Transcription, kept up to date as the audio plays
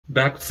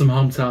Back with some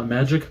hometown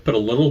magic, but a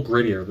little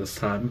grittier this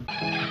time.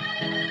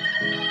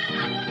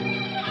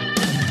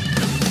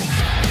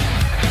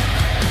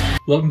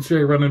 Welcome to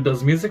A Run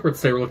Does Music, where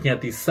today we're looking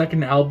at the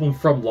second album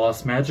from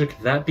Lost Magic,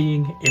 that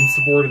being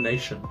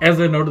Insubordination.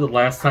 As I noted the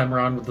last time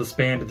around with this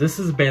band, this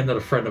is a band that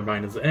a friend of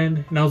mine is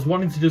in, and I was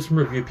wanting to do some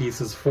review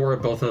pieces for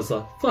it, both as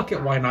a fuck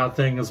it why not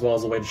thing, as well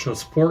as a way to show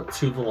support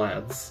to the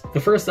lads.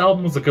 The first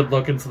album was a good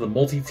look into the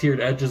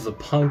multi-tiered edges of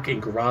punk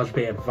and garage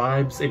band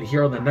vibes, and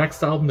here on the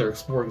next album they're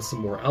exploring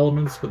some more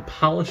elements with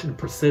polish and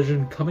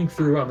precision coming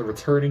through on the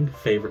returning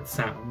favorite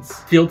sounds.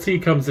 Fealty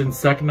comes in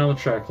second on the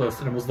track list,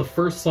 and it was the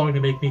first song to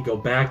make me go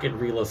back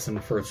and re-listen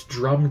for its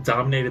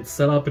drum-dominated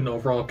setup and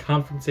overall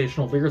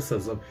confrontational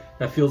lyricism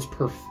that feels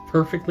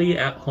perfectly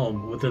at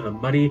home within a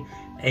muddy,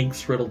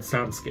 angst-riddled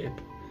soundscape.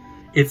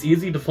 It's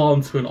easy to fall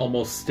into an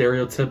almost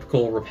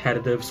stereotypical,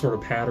 repetitive sort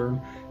of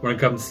pattern when it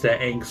comes to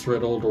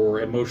angst-riddled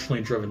or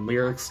emotionally driven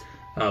lyrics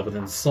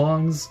within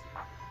songs,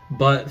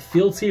 but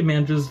Fealty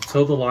manages to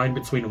toe the line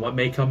between what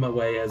may come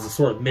away as a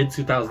sort of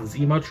mid-2000s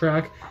emo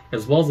track,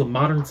 as well as a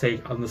modern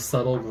take on the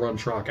subtle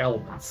grunge rock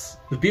elements.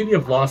 The beauty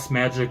of Lost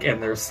Magic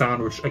and their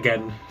sound, which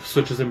again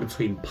switches in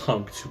between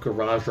punk to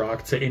garage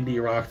rock to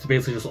indie rock to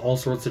basically just all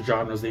sorts of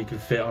genres that you can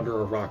fit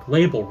under a rock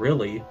label,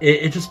 really,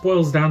 it just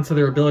boils down to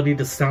their ability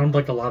to sound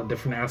like a lot of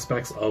different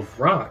aspects of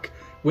rock,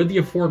 with the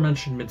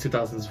aforementioned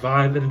mid-2000s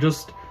vibe and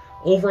just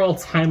overall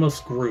timeless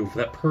groove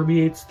that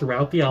permeates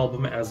throughout the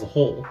album as a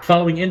whole.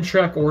 Following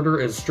in-track order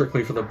is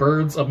Strictly for the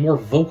Birds, a more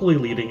vocally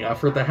leading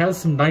effort that has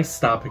some nice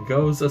stop and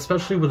goes,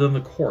 especially within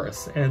the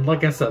chorus, and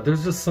like I said,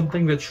 there's just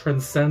something that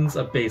transcends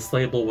a bass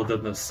label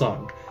within this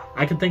song.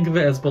 I can think of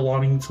it as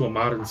belonging to a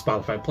modern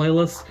Spotify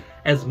playlist,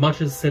 as much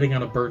as sitting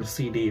on a burned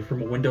CD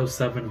from a Windows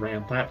 7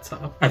 RAM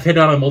laptop. I've hit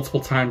on it multiple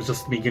times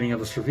just at the beginning of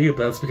this review,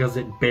 but that's because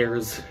it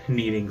bears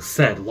needing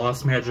said.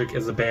 Lost Magic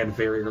is a band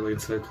very early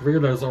into their career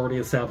that is already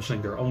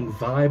establishing their own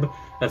vibe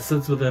that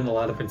sits within a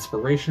lot of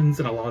inspirations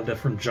and a lot of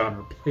different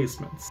genre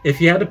placements. If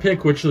you had to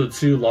pick which of the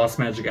two Lost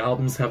Magic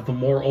albums have the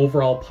more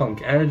overall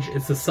punk edge,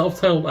 it's a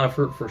self-titled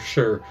effort for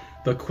sure,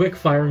 but quick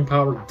firing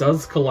power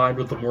does collide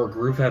with the more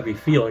groove-heavy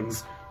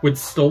feelings, with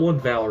Stolen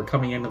Valor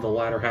coming into the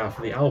latter half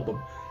of the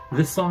album.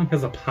 This song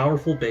has a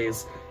powerful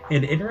bass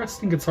and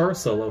interesting guitar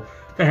solo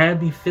that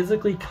had me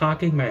physically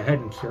cocking my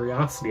head in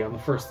curiosity on the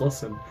first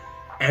listen,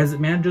 as it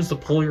manages to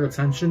pull your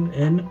attention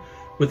in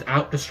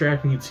without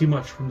distracting you too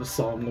much from the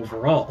song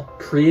overall,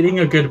 creating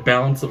a good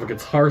balance of a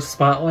guitar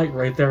spotlight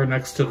right there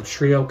next to the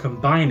trio,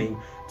 combining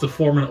to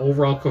form an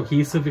overall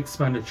cohesive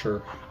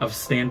expenditure of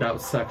standout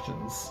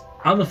sections.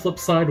 On the flip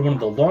side, one of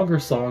the longer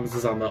songs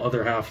is on the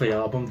other half of the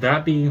album,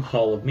 that being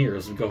Hall of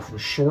Mirrors. We go from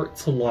short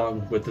to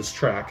long with this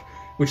track,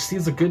 which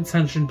sees a good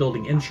tension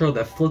building intro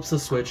that flips a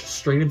switch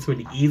straight into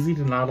an easy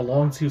to nod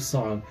along to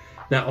song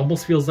that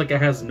almost feels like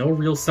it has no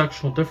real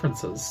sectional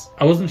differences.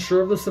 I wasn't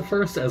sure of this at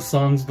first, as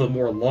songs with a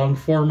more long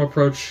form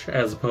approach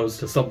as opposed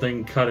to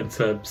something cut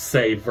into,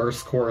 say,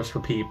 verse, chorus,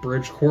 repeat,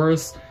 bridge,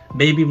 chorus,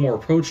 may be more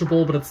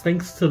approachable, but it's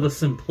thanks to the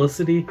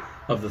simplicity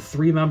of the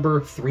three-member,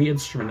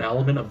 three-instrument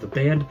element of the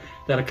band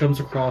that it comes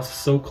across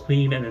so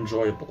clean and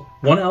enjoyable.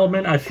 One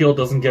element I feel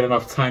doesn't get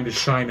enough time to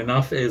shine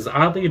enough is,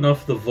 oddly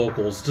enough, the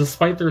vocals,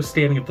 despite their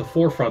standing at the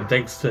forefront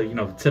thanks to,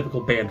 the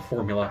typical band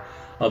formula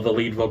of the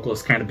lead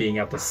vocalist kind of being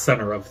at the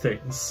center of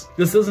things.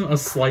 This isn't a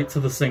slight to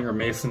the singer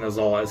Mason as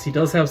all, as he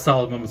does have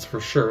solid moments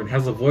for sure, and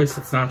has a voice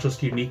that's not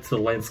just unique to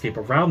the landscape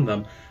around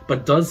them,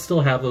 but does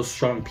still have those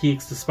strong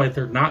peaks despite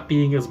there not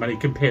being as many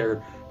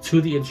compared to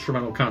the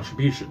instrumental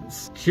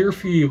contributions. Here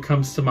For You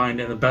comes to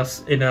mind in the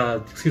best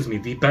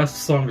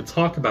song to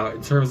talk about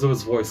in terms of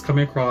his voice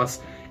coming across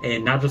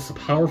in not just a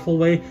powerful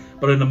way,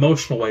 but an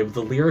emotional way, with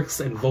the lyrics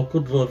and vocal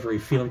delivery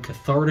feeling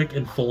cathartic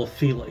and full of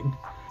feeling.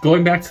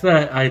 Going back to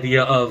that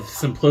idea of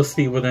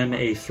simplicity within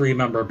a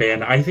three-member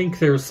band, I think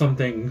there's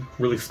something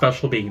really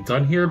special being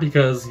done here,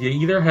 because you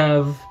either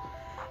have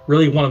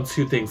really one of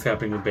two things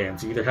happening with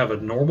bands. You either have a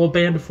normal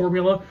band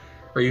formula,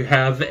 or you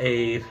have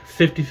a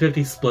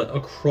 50-50 split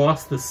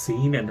across the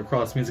scene and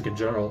across music in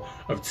general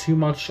of too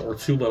much or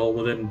too little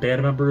within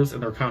band members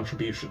and their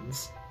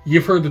contributions.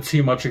 You've heard the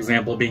too much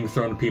example being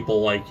thrown to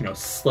people like,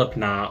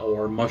 Slipknot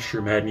or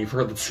Mushroom Head, and you've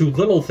heard the too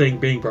little thing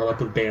being brought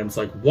up with bands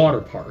like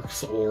Water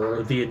Parks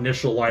or the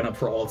initial lineup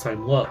for All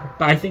Time Low.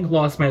 But I think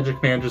Lost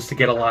Magic manages to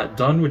get a lot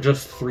done with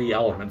just three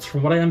elements.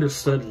 From what I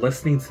understood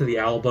listening to the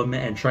album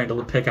and trying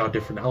to pick out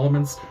different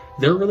elements,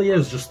 there really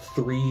is just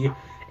three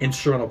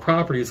instrumental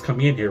properties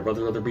coming in here,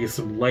 whether there be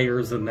some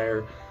layers in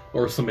there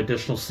or some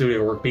additional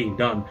studio work being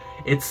done.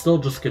 It's still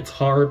just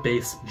guitar,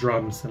 bass,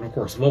 drums, and of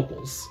course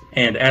vocals.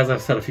 And as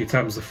I've said a few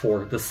times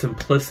before, the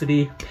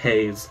simplicity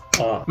pays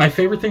off. My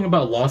favorite thing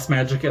about Lost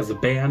Magic as a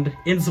band,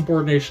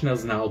 Insubordination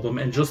as an album,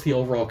 and just the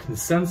overall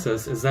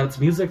consensus is that it's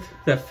music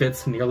that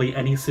fits nearly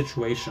any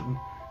situation.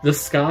 The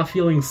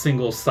ska-feeling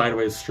single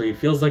Sideways Street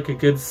feels like a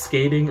good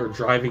skating or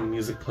driving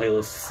music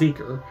playlist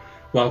seeker,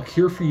 while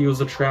Cure For You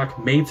is a track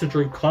made to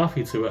drink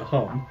coffee to at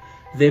home.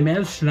 They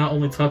managed to not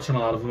only touch on a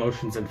lot of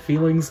emotions and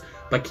feelings,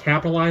 but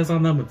capitalize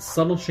on them with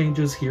subtle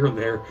changes here and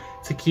there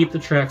to keep the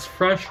tracks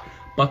fresh,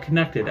 but but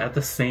connected at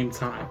the same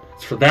time.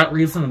 It's for that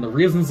reason and the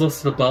reasons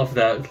listed above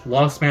that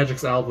Lost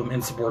Magic's album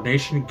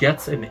Insubordination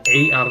gets an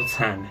 8 out of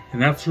 10. And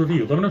that's the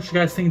review. Let me know what you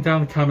guys think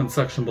down in the comment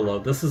section below.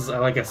 This is,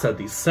 like I said,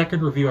 the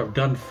second review I've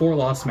done for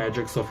Lost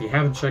Magic, so if you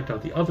haven't checked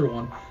out the other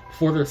one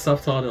for their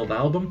self-titled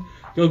album,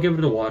 go give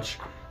it a watch.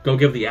 Go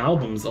give the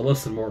albums a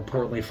listen, more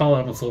importantly. Follow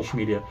them on social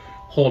media.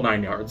 Whole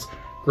 9 yards.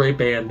 Great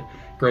band,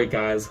 great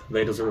guys.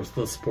 They deserve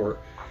the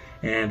support.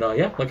 And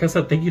yeah, like I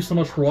said, thank you so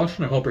much for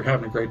watching. I hope you're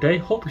having a great day.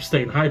 Hope you're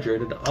staying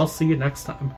hydrated. I'll see you next time.